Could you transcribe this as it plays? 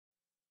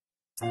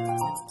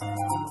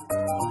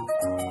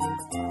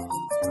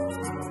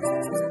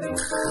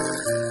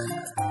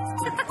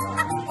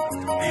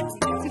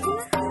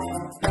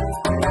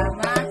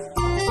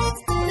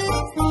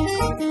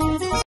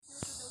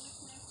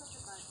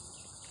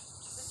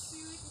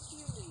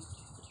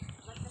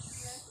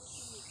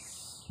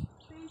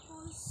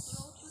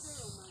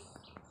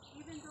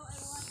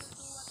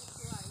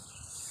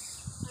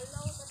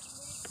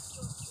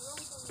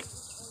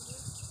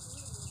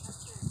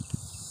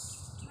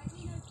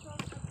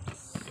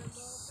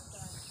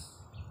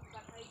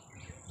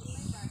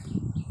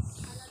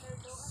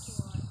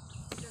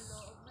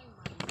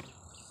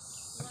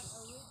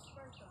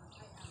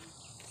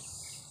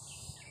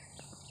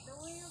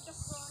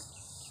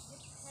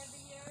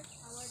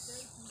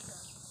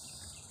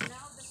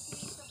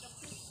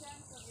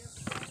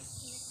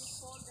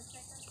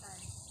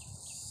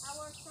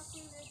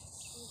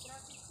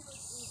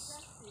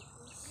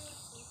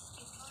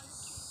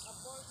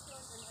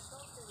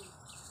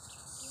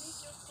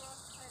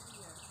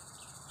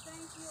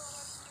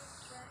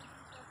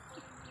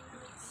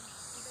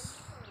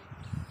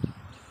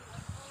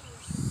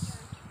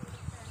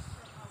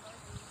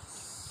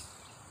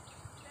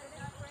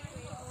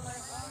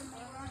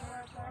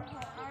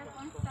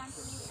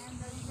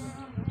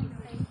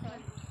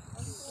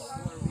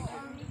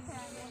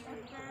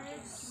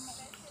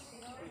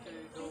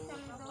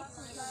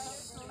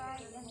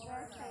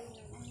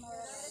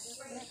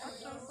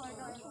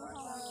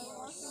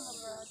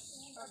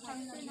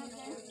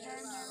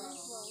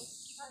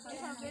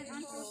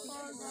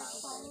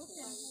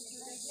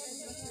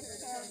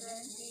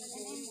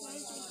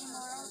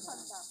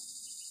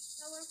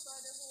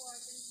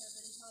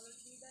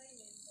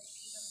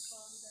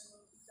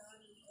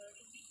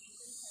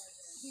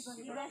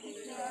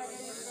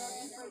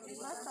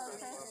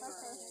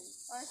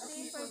Or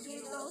sin,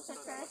 forgive those who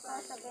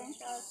trespass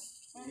against us,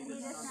 and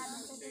lead us not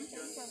into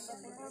temptation, but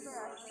deliver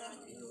us from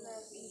evil.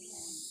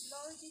 Amen.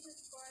 Lord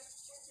Jesus Christ,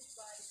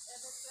 crucified,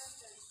 ever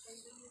present,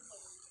 and the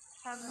Eucharist,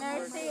 have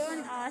mercy on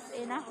us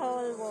in a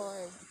whole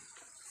world.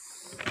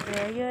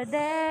 Were you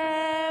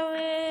there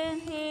when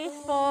he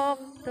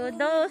spoke to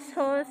those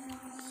who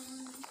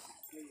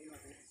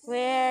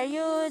Were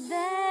you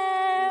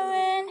there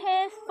when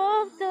he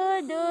spoke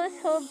to those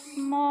who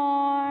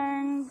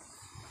mourned?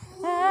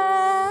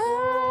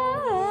 Oh,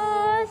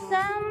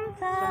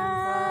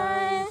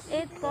 sometimes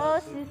it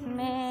causes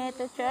me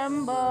to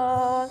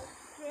tremble,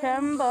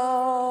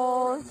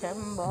 tremble,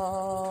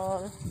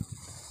 tremble.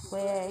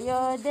 Were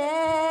you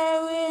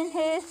there when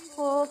he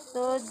spoke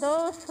to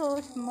those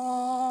who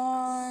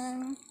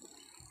mourn?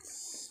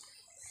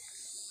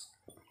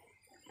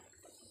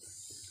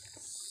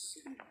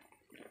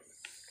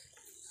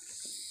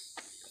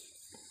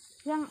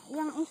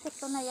 Yung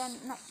insekto na yan,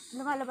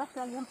 lumalabas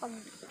lang yung pag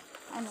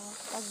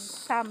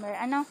summer,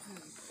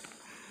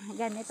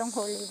 ganitong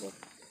Holy Week.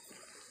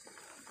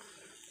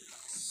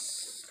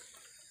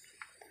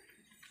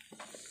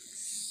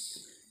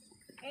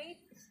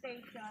 Eighth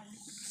station.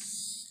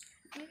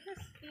 Jesus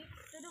speaks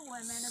to the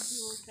women of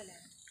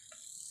Jerusalem.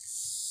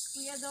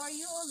 We adore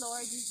you, O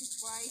Lord Jesus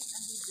Christ,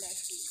 and we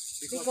bless you.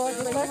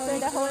 Because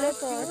by the Holy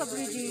Cross you have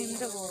redeemed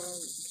the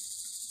world.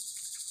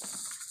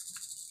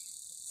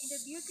 In the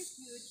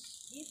Beatitude,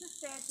 Jesus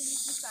said to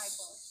his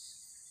disciples,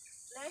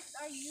 "Blessed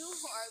are you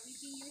who are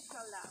weeping, you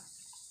shall laugh.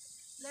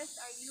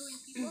 Blessed are you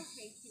when people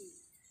hate you,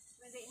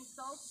 when they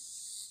insult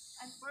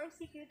and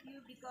persecute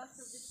you because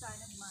of the Son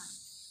of Man.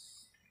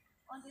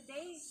 On the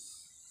day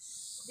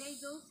they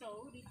do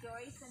so,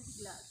 rejoice and be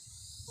glad,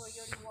 for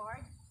your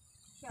reward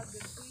shall be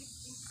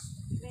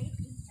great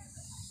in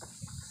heaven."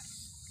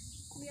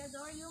 We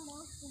adore you,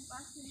 most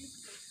compassionate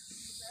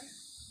Jesus,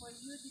 for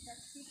you did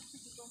not seek to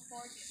be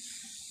comforted,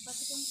 but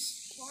to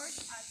comfort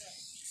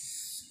others.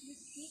 You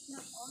speak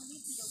not only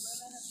to the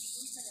women of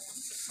Jerusalem,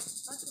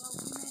 but to all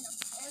women of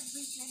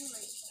every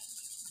generation.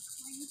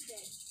 When you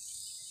said,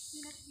 "Do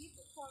not weep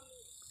for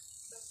me,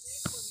 but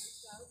weep for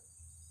yourself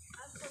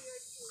and for your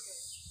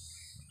children.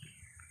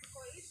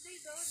 For if they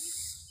do this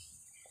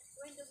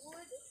when the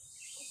wood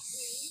is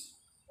green,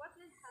 what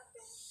will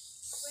happen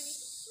when it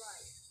is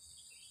dry?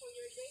 For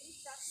your daily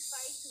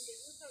sacrifice in the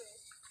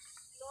Eucharist,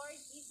 Lord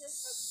Jesus,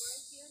 have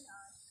mercy on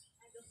us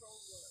and the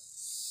whole world."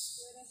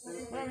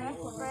 Let us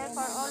pray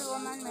for all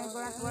women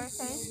migrant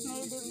workers,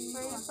 may they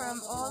free from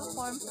all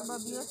forms of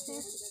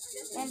abuses,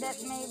 and that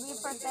may be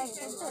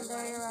protected to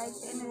their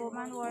rights in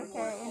woman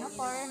worker in a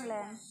foreign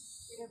land.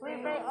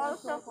 We pray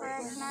also for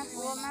pregnant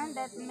women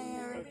that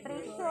may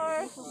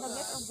treasure the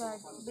gift of God,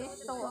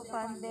 bestow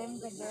upon them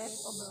the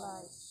gift of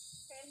life.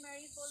 Hail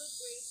Mary, full of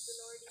grace, the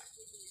Lord is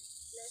with you.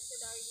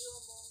 Blessed are you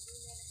among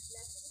women, and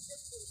blessed is the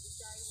fruit of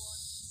thy womb,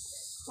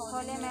 Jesus.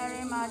 Holy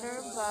Mary, Mother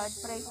of God,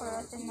 pray for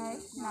us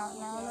sinners, now and at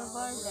the hour of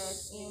our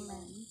death.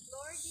 Amen.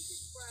 Lord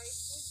Jesus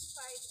Christ,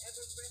 crucified,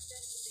 ever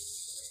present in the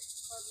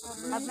Eucharist,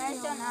 have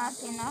mercy on us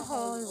in the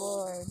whole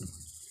world.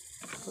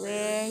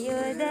 Were you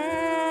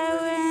there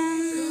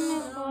when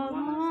the full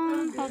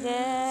moon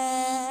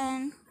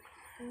again?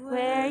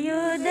 Were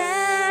you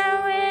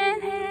there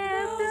when he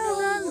filled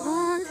the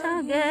moons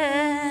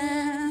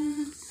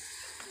again?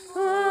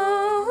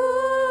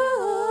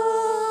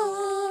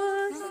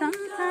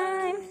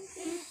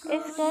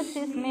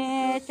 crosses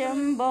me,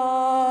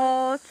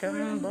 tremble,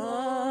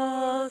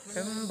 tremble,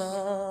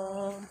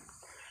 tremble.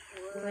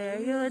 Were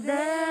you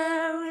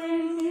there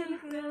when you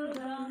fell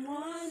down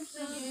once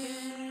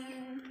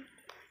again?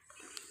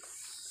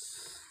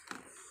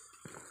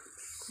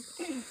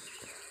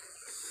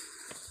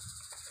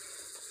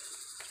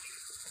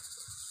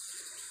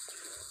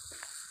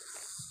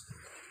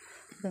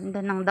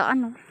 Ganda ng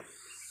daan, oh.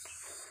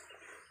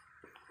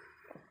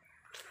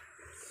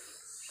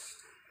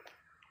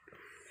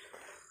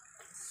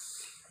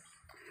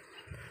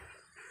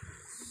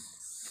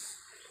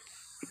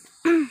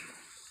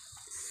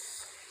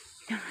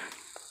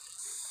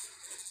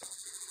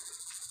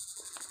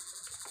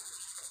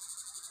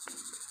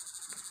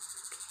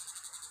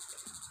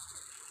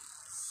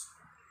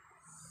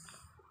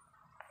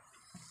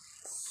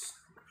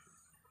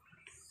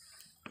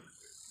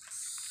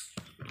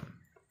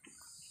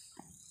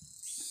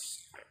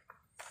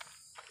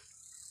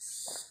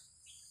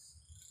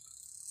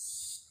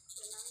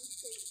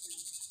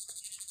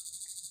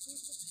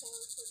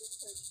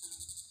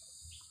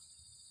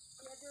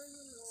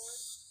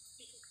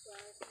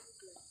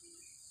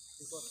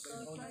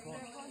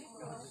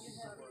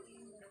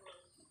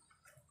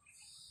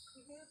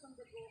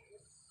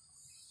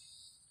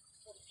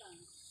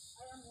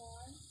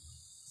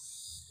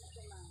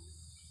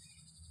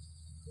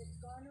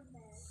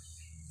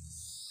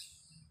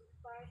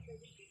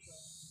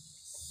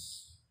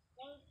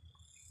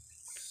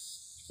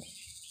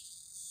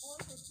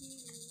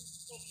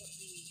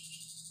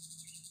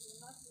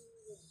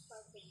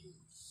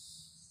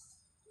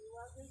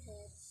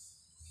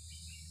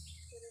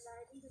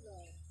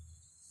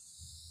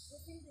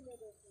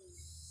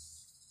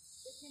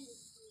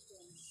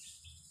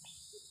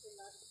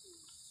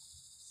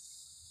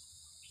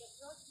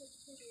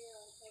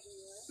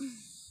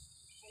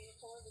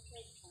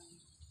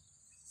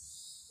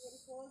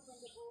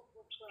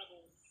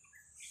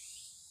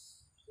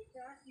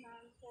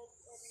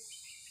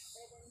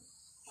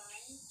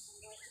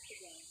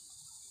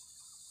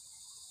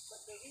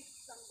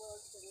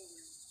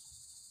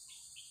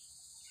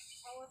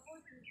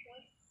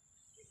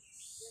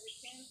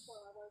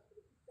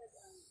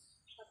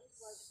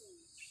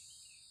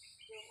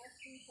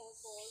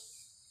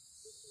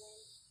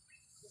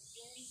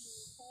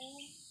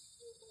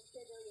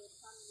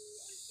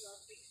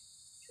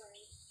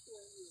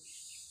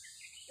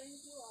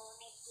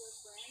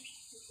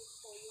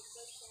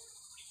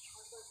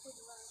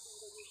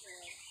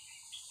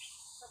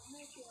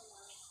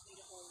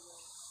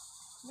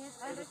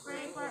 Let us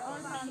pray for all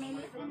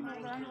families and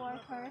migrant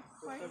workers.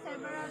 For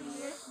several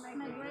years,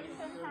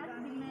 migration has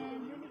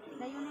demanded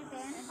the unity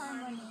and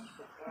harmony.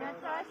 The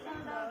trust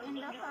and love in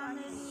the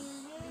family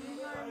lead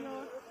your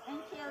youth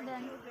and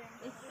children,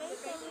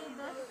 especially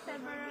those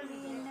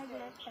severely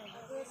neglected.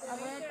 A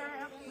better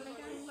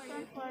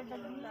application for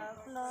the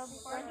gift, love,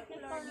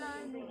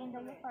 particularly in the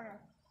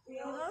Eucharist. We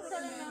also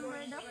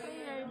remember the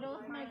prayer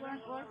those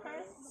migrant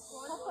workers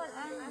who fall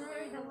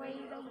under the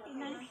weight of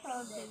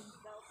financial debt.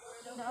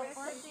 The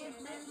opposite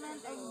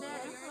treatment of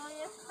their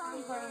employees,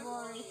 hunger,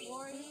 worry,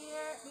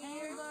 fear,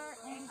 anger,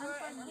 and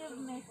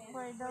unforgiveness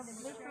for the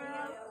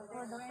betrayal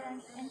for the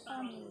friends and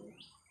family.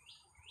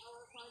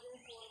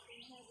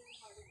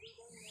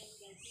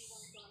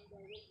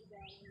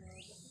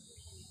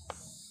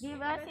 Give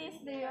us this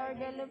day our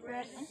daily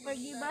bread, and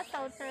forgive us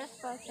our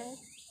trespasses,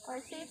 for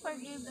we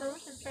forgive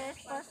those who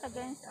trespass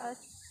against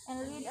us,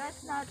 and lead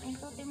us not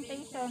into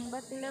temptation,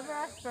 but deliver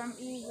us from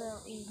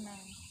evil.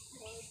 Amen.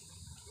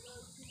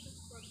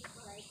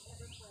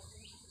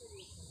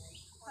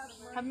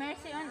 Have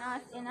mercy on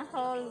us and the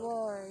whole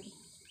world.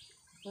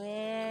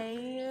 Were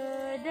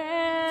you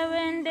there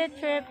when they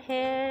stripped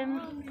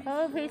him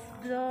of his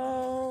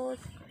clothes?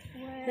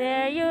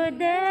 Were you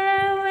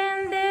there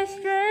when they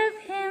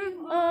stripped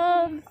him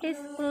of his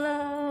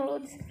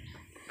clothes?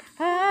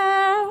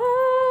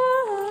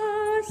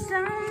 Oh,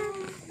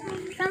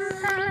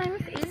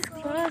 sometimes it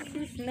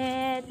causes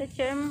me to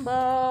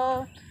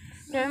tremble,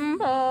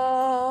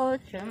 tremble,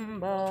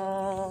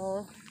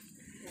 tremble.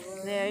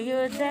 Were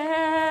you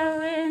there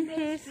when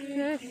his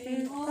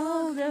kisses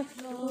all the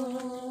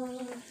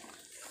floor?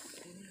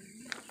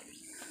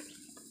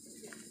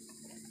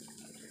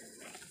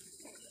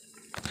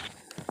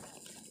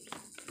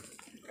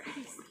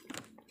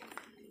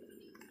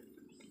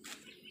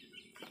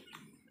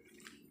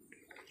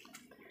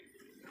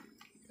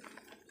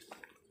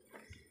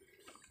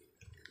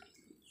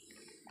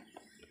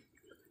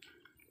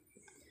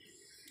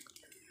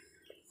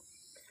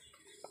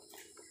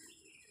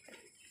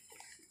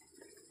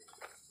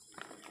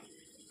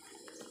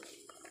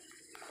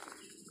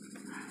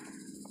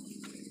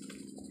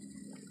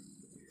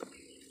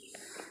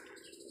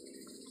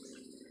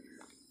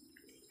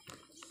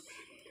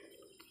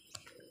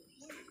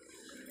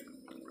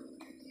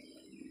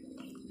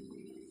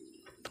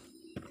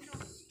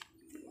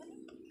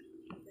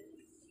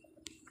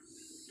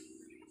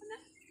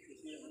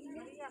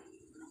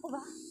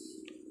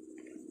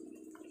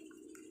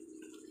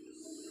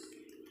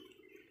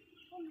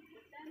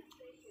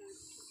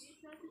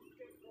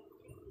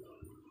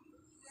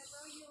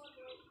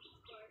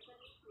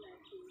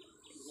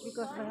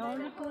 because by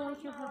only cross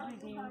you have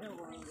redeemed the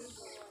world.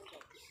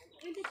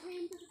 When they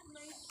came to the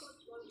place called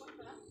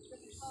Golgotha, the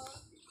skull,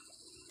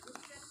 they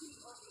set him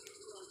off his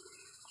throne.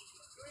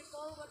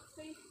 Recall what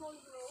Saint Paul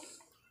wrote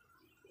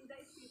in the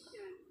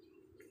Ephesians.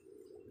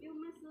 You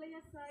must lay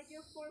aside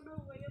your former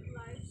way of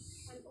life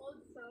and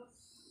old self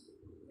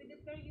with the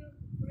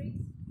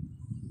breaks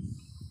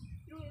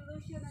through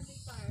illusion and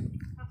desire.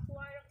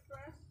 Acquire a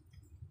fresh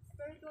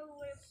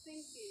spiritual way of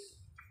thinking.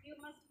 You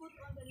must put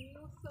on the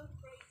new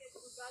self-created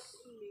in God's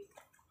image,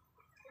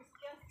 whose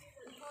justice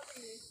and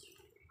holiness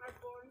are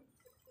born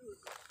of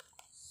truth.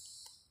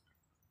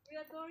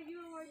 We adore you,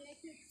 our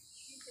naked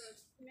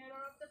Jesus, mirror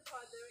of the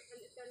Father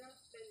and eternal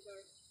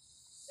splendor.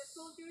 The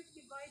soldiers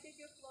divided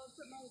your clothes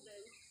among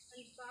them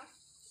and cast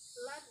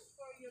lots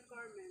for your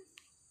garments,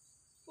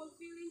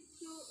 fulfilling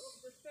two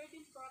of the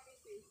certain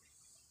prophecies,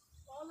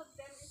 all of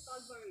them in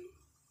Calvary.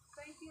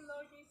 Thank you,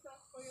 Lord Jesus,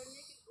 for your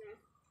nakedness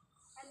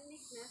and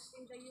meekness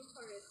in the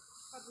Eucharist.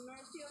 Have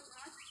mercy on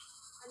us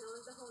and on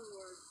the whole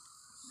world.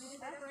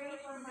 I pray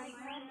for my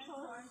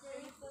grandchildren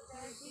to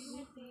their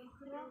dignity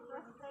through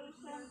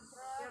frustration,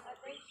 drug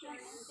addiction,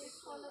 and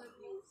sexual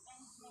abuse.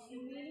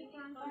 In many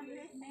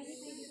countries,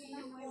 negativity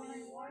and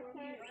foreign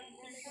warfare and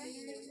their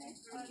senselessness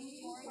are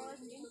being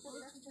forced into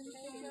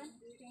prostitution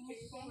and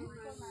exchange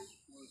for money.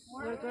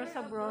 Workers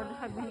abroad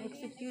have been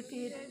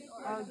executed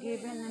or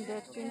given the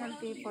death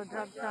penalty for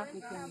drug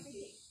trafficking.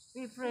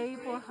 We pray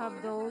for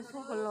help those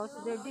who have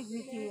lost their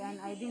dignity and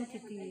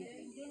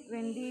identity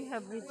when they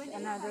have reached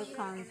another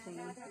country.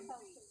 Hail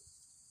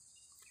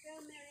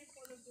Mary,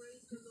 full of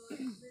grace, the Lord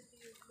is with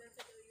you.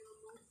 Blessed are you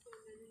amongst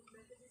women, and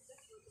blessed is the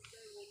fruit of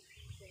thy womb,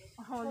 Jesus.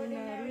 Holy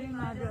Mary,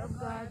 Mother of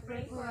God,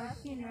 pray for us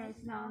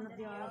sinners now and at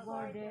the hour of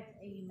our death.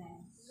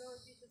 Amen. Lord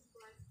Jesus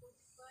Christ,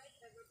 crucified,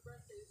 ever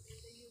present in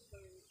the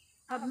Eucharist.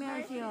 Have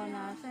mercy on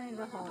us and in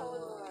the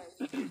whole world.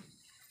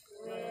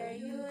 Were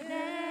you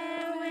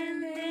there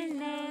when they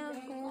nailed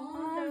him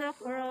on the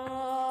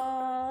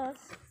cross?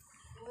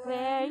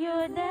 Were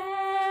you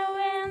there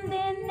when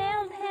they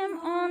nailed him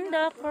on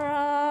the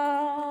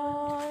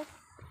cross?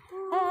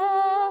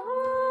 Oh,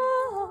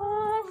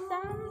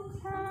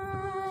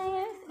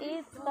 sometimes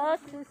it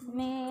causes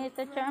me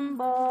to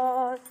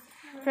tremble,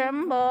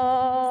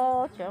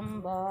 tremble,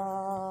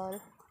 tremble.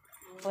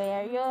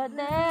 Were you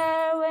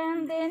there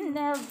when they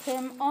nailed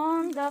him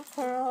on the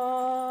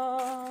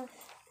cross?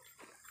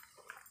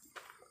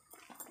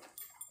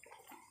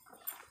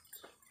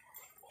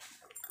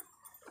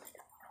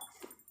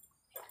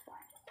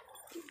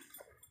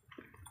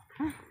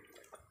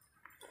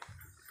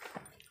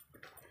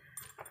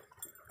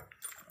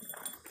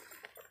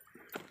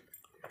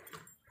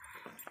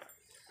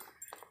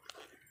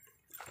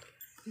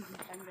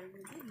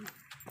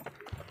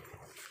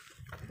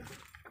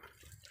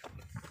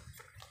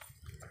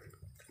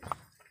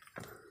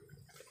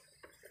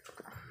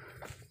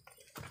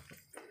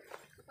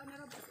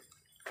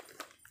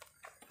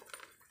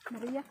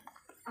 Maria?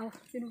 Oh,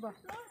 sino ba?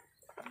 11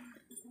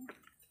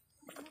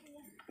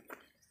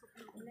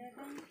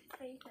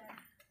 Station.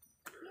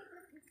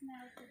 Jesus is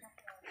nailed to the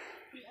cross.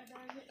 We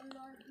adore you, O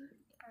Lord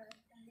Jesus Christ,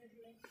 and we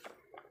bless you.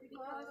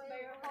 Because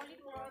by your holy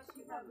cross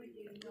you have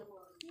redeemed the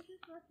world.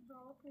 Jesus was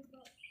brought to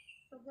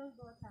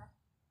Golgotha,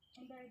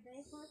 and there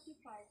they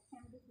crucified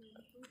him between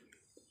two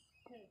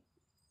heads.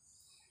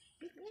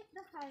 This is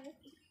the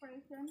highest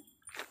expression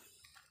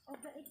of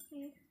the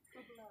excess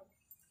of love.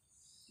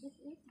 This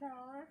is the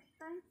hour.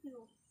 Thank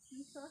you,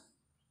 Jesus,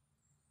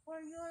 for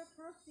your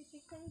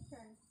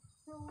crucifixion,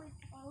 through which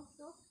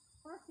also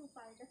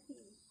crucify the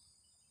sins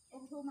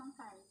of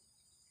humankind.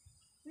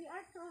 We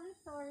are truly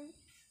sorry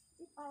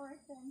if our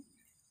sins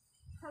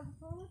have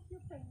caused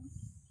you pain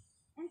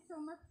and so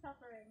much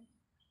suffering.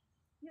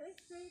 You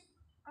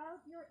stretched out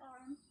your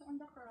arms on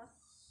the cross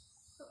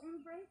to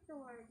embrace the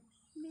world.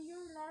 May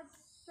your love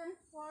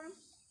transform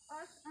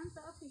us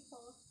into a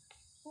people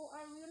who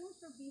are willing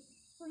to be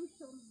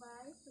consumed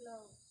by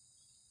love.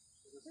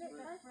 Let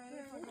us pray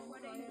For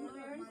the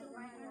employers of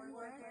migrant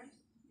workers,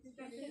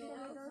 especially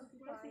those who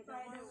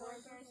crucify the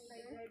workers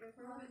by their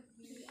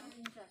cruelty and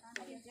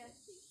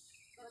injustice.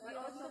 But we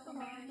also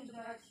commend to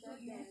God's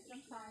goodness,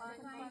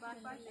 compassionate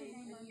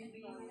and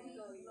humane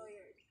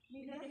employers.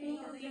 May the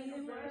King of the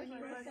universe who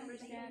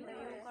represent the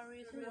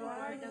Eucharist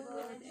reward the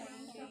good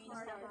and change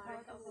the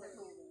heart of the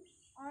soul.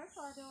 Our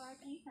Father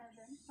art in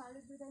heaven,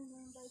 hallowed be thy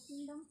name, thy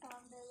kingdom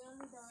come, thy will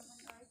be done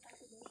on earth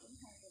as it is in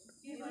heaven.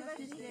 Give us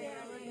this day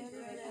our daily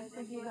bread, and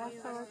Forgive us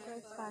our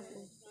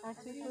trespasses, as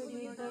we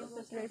forgive those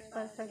who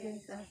trespass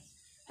against us.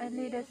 And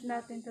lead us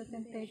not into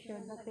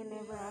temptation, but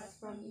deliver us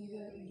from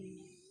evil.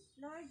 Amen.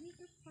 Lord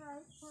Jesus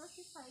Christ,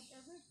 crucified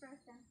ever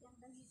present in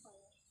the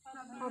Eucharist.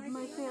 Have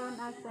mercy on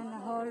us and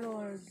the whole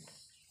world.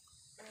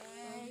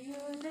 Were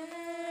you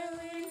there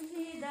when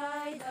he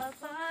died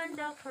upon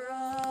the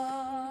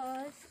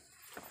cross?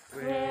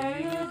 Were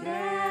you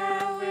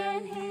there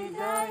when he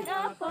died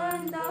upon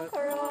the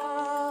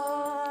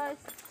cross?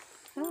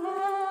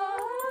 Oh,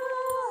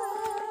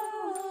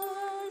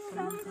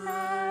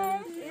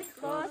 sometimes it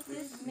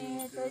causes me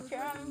to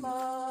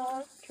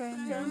tremble,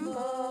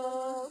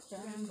 tremble,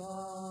 tremble.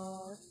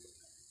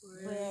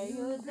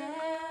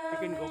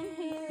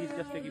 He's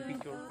just taking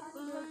picture.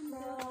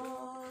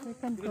 We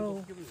can You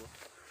go. can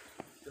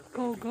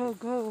go. Go, go,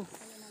 go.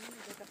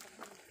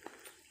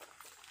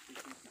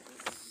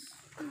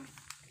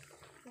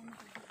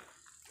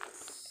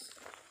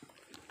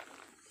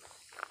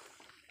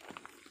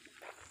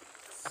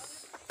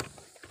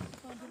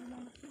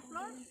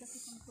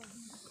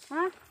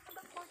 Ha?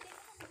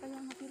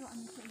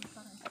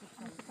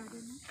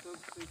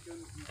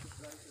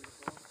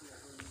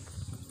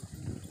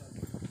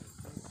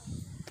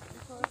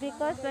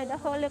 Because by the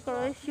Holy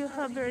Cross you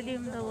have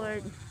redeemed the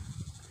world.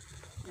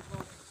 He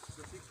brought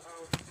the sick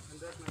out and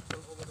darkness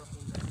fell over the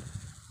whole land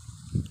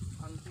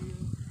until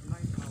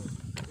night hour,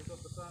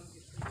 because the sun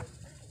is hidden.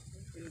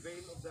 In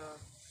veil of the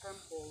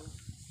temple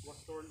was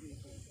torn in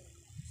two.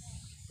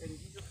 And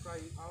Jesus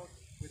crying out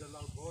with a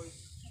loud voice,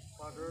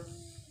 Father,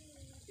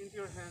 into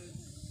your hands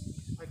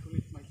I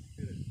commit my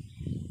spirit.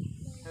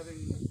 Having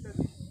said this,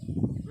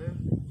 he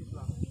breathed his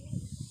last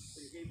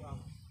and gave up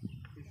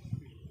his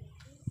spirit.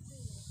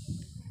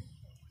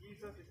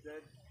 Jesus is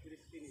dead, it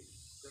is finished.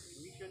 The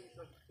mission is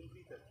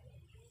completed.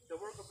 The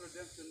work of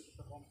redemption is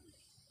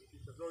accomplished. It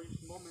is a glorious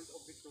moment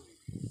of victory.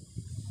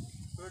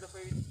 Where the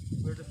faith,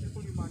 where the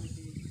simple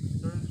humanity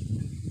turns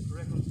and is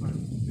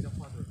reconciled with the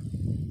Father.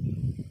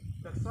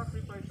 The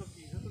sacrifice of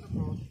Jesus on the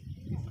cross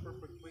is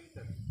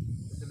perpetuated,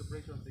 the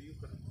celebration of the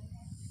Eucharist.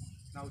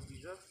 Now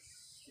Jesus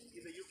is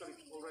in the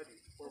Eucharist already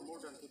for more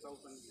than 2,000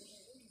 years.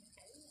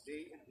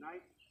 Day and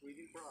night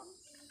waiting for us,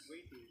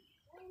 waiting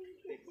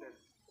to accept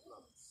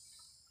love.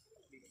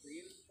 Please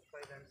kneel,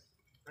 silence,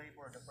 pray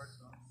for the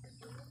personal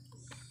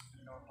intentions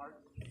in our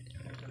hearts,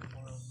 and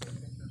for the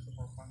intentions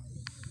of our family.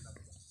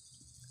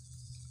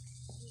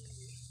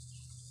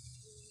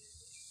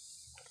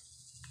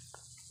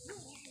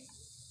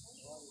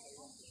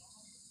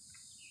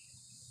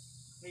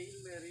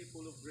 Hail Mary,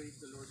 full of grace,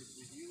 the Lord is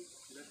with you.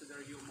 Blessed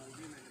are you among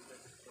women, and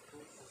blessed is the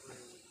fruit of your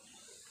womb.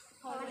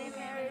 Holy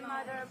Mary,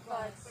 Mother of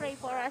God, pray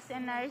for us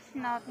sinners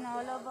now and all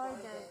of our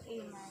death.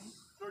 Amen.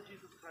 Lord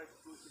Jesus Christ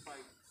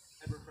crucified,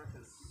 ever present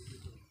in the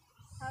Eucharist.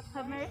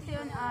 Have mercy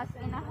on us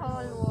and the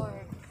whole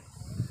world.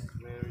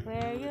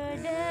 Were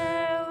you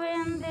there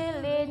when they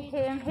laid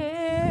him in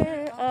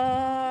her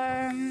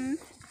arms?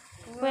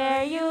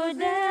 Were you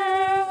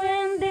there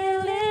when they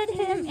laid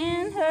him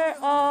in her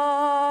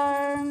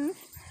arms?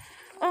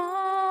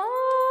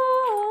 Oh,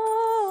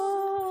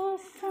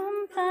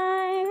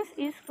 sometimes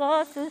it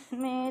causes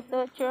me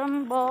to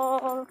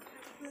tremble,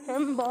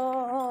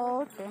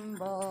 tremble,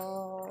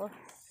 tremble.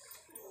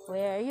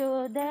 Were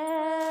you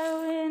there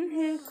when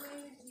he...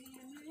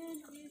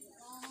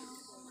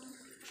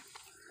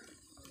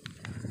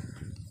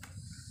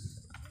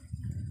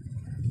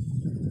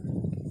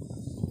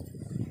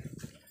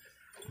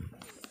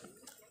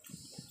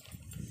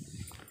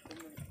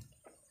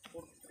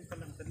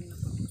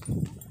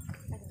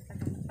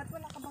 Ba't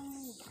wala ka bang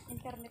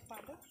internet pa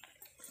doon?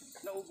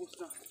 Naubos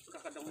na,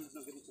 kaka-download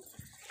na ganito.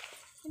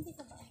 Hindi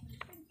ka ba?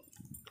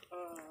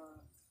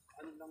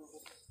 Ano lang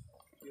ako,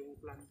 yung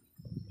plan.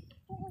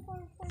 Oo, for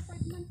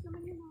 5 months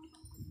naman yun.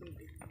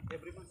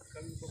 Every month,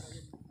 kami po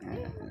kayo.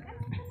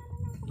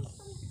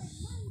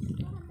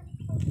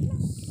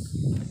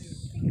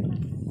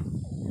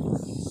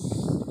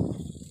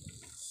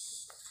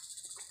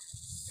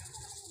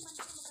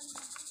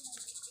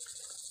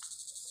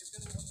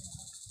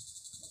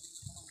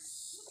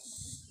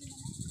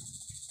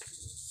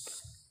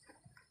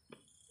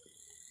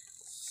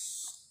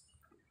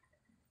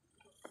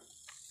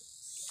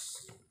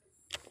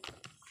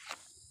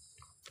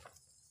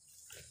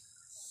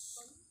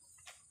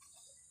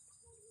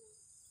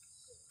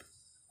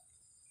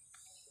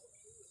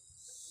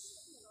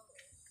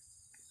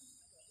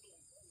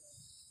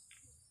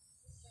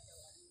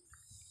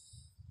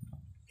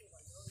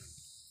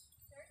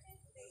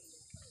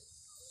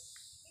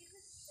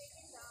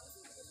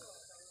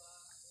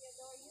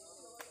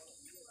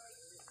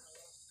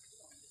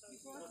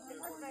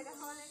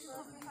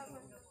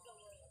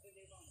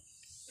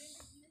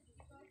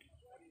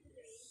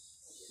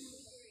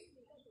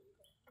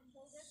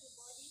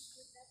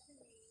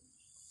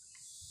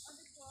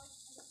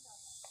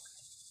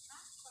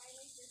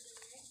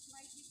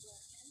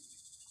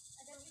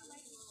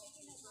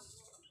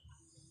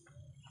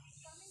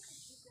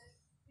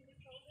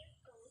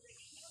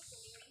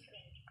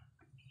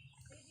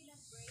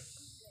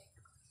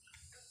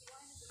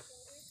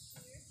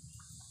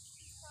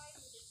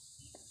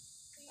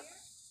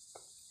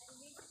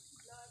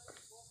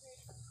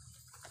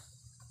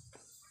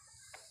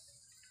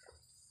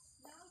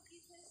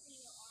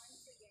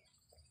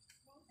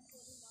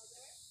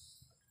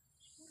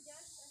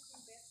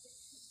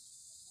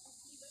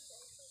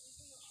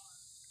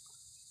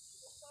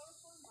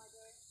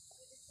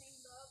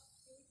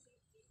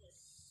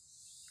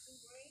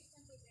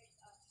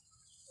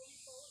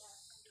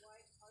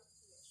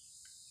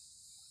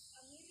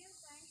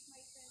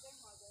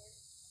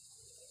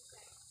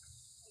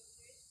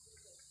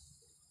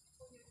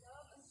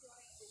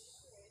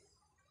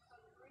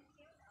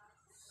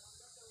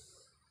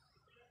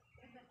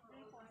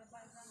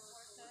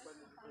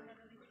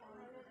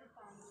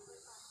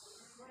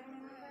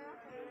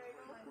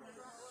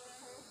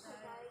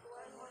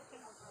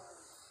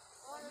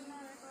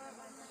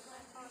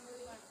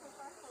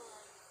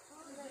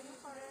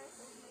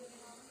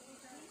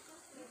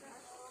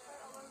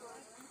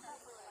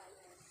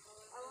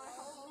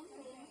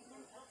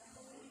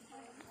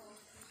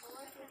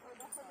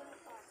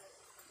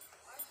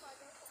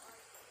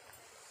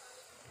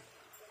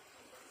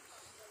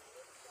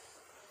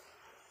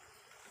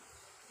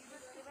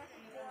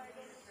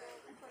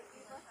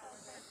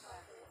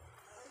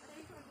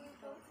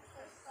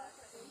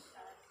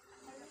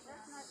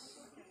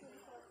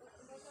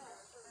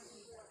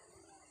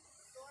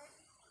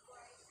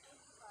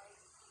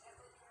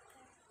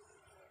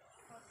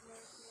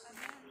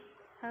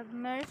 Have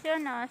mercy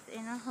on us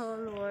in the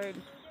whole world.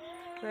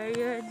 Where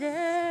you're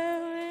there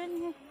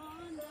when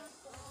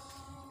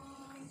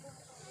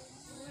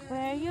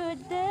where you're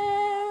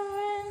there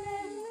when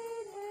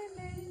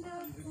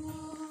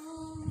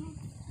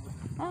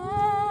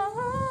oh,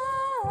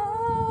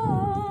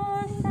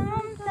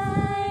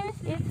 sometimes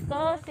it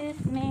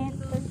causes me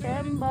to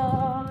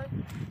tremble,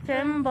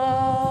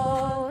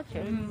 tremble,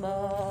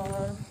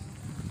 tremble.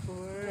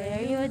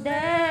 Were you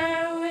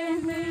there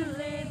when we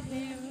laid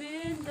him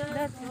in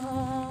the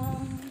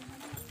tomb?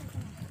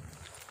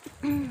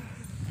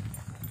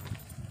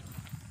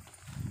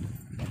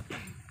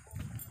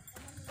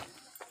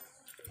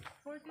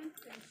 Fourteenth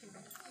century.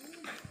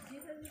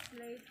 Jesus is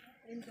laid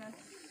in the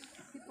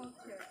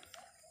sepulchre.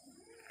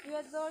 We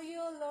adore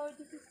you, Lord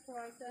Jesus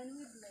Christ, and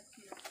we bless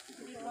you.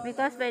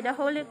 Because by the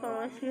Holy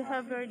Cross you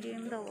have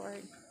redeemed the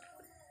world.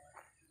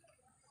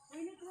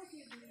 When it was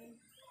evening,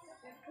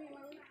 there came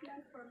a rich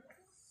man from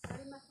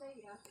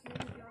Arimathea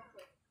named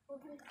Joseph, who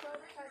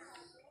himself had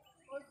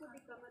also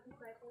become a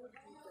disciple of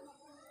Jesus.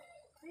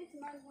 This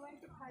man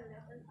went to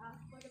Pilate and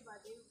asked for the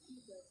body of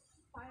Jesus.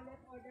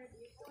 Pilate ordered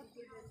it to be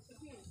given to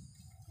him.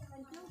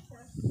 And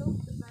Joseph took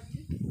the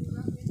body and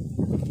wrapped it in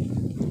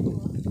a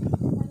cloth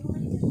and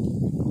laid it in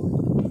the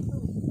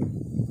tomb,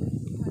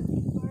 which he had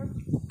carved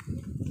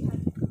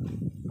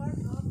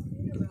out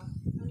in the rock,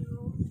 and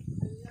rolled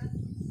a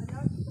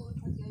large stone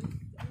against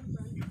the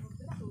entrance of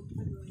the tomb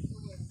and rolled it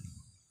away.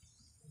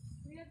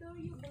 We adore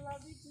you,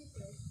 beloved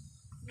Jesus.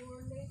 You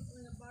were laid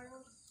on a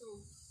borrowed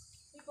tomb,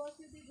 because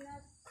you did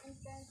not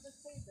intend to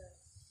save us.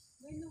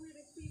 When we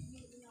receive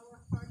you in our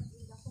hearts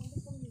in the Holy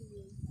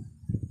Communion,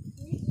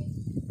 make it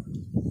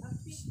a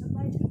fit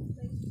abiding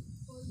place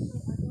for your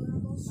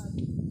adorable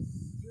body,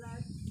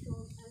 blood,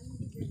 soul, and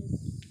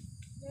divinity.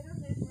 Let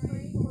us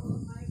pray for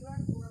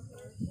migrant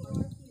workers who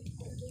are sick,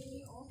 that they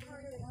may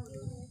offer their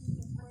illness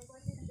as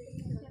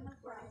participation of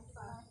Christ's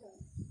passion.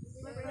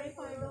 We pray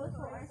for those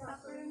who are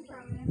suffering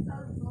from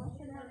mental,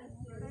 emotional, and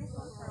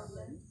spiritual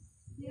problems.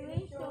 You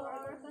will show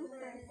our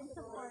concern and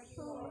support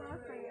through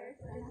your prayers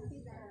and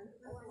assistance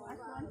as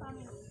one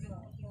family.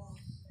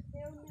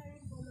 Hail Mary,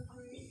 full of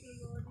grace, the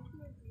Lord is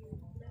with you.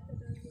 Blessed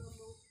are you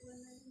amongst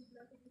women, and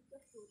blessed is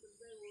the fruit of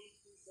thy womb,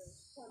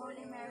 Jesus.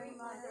 Holy Mary,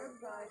 Mother of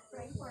God,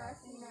 pray for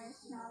us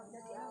sinners now at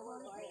the hour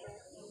of our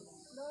death.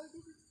 Lord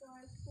Jesus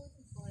Christ,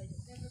 crucified,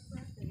 ever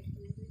present,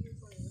 we bring you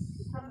praise.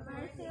 Have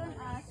mercy on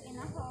us in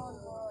the whole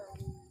world.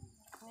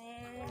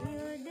 Were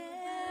you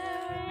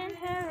there when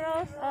he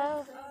rose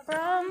up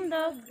from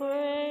the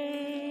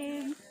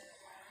grave?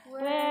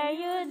 Were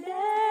you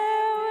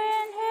there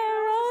when he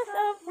rose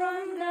up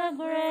from the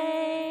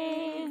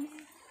grave?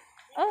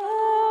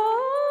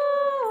 Oh,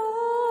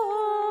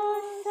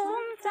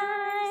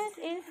 sometimes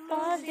it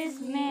causes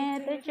me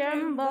to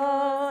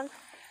tremble,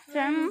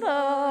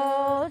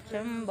 tremble,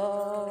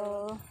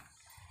 tremble.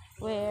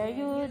 Were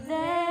you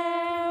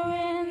there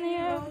when he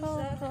rose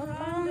up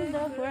from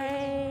the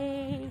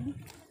grave?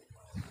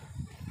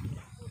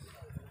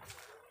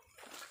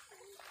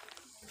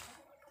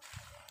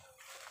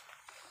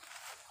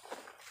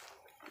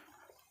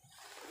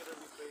 Together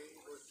we pray,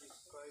 Lord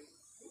Jesus Christ,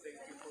 thank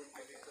you for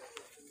giving the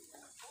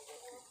opportunity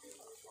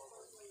to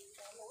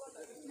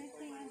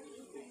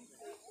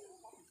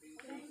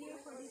Thank you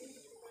for this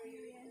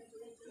experience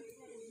that you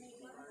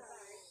made us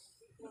alive.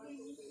 We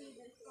can see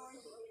the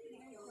source of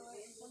inner joy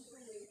and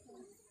consolation.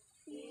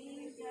 He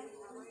is just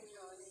our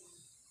joy.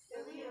 The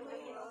real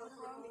way of the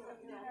cross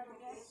that we have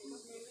just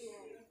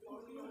experienced.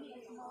 He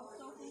is now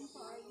soaking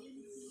for our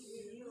unity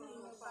with you in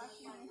your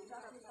passion and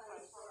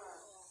sacrifice for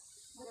us.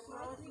 The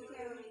cross we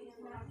carry is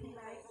nothing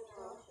like the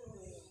cross you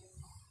made.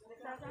 The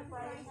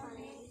sacrifice you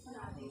made is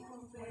nothing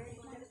compared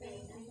to the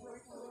pain and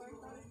torture you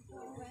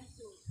went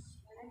through.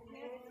 And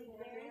yet we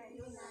dare to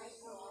unite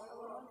our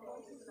own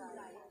choices in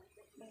life.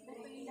 The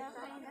freedom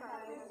and the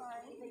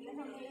sacrifice, the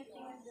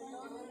humiliation, the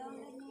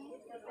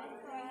loneliness, the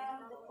betrayal,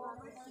 the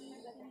poverty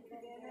that is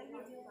together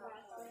with your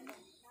passion,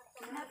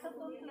 not to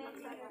complete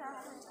the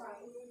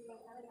sacrifice,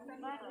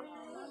 but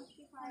really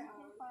sanctify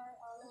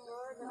our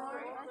Lord,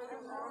 as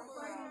you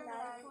offer your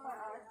life for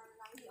us.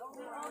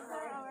 We offer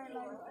our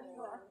lives to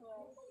you as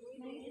well.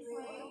 May this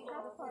way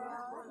of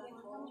cross humble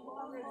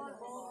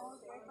all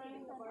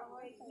praying for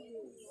our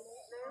faith.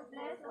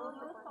 Bless all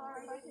those who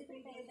are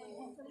participating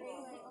in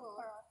today's way of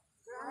cross.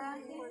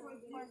 Grant them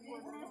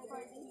forgiveness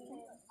for this sin.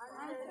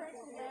 Answer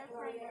to their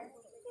prayers.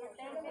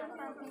 Protect them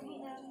from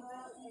evil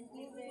and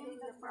give them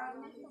the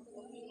promise of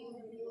being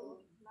with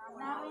you.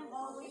 Now and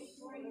always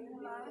bring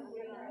life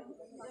and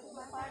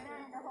the Father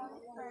and the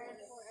Holy Spirit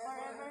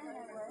forever and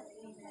ever.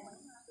 Amen.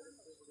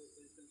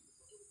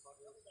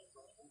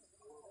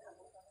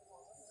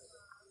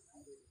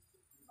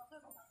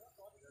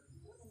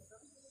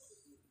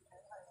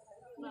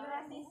 Give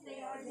us this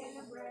day our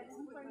daily bread,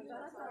 and forgive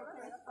us our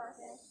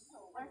trespasses,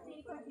 as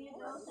we forgive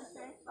those who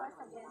trespass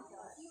against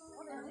us.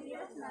 And lead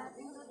us not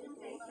into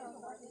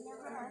temptation, but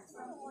deliver us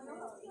from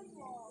evil.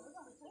 Amen.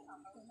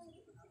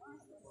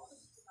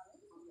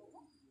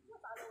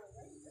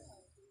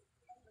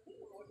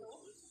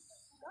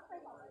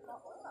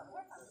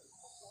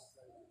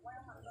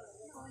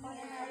 Holy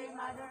Mary,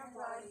 Mother of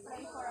God,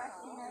 pray for us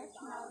sinners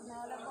now and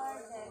all of our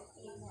death.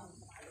 Amen.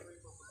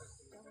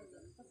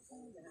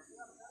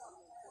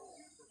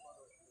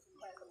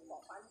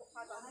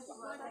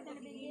 What at the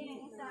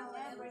beginning is now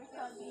ever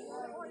shall be,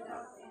 world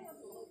without end.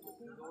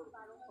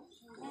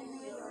 And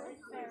with your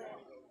spirit.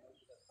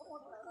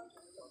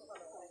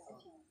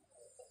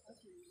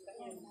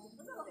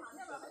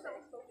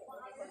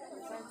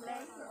 God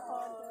bless you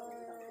all.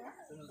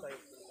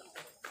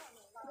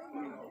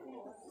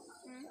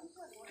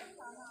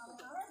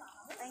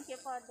 Thank you,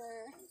 Father.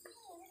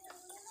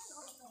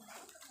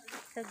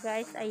 So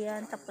guys,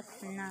 ayan, tapos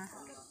na.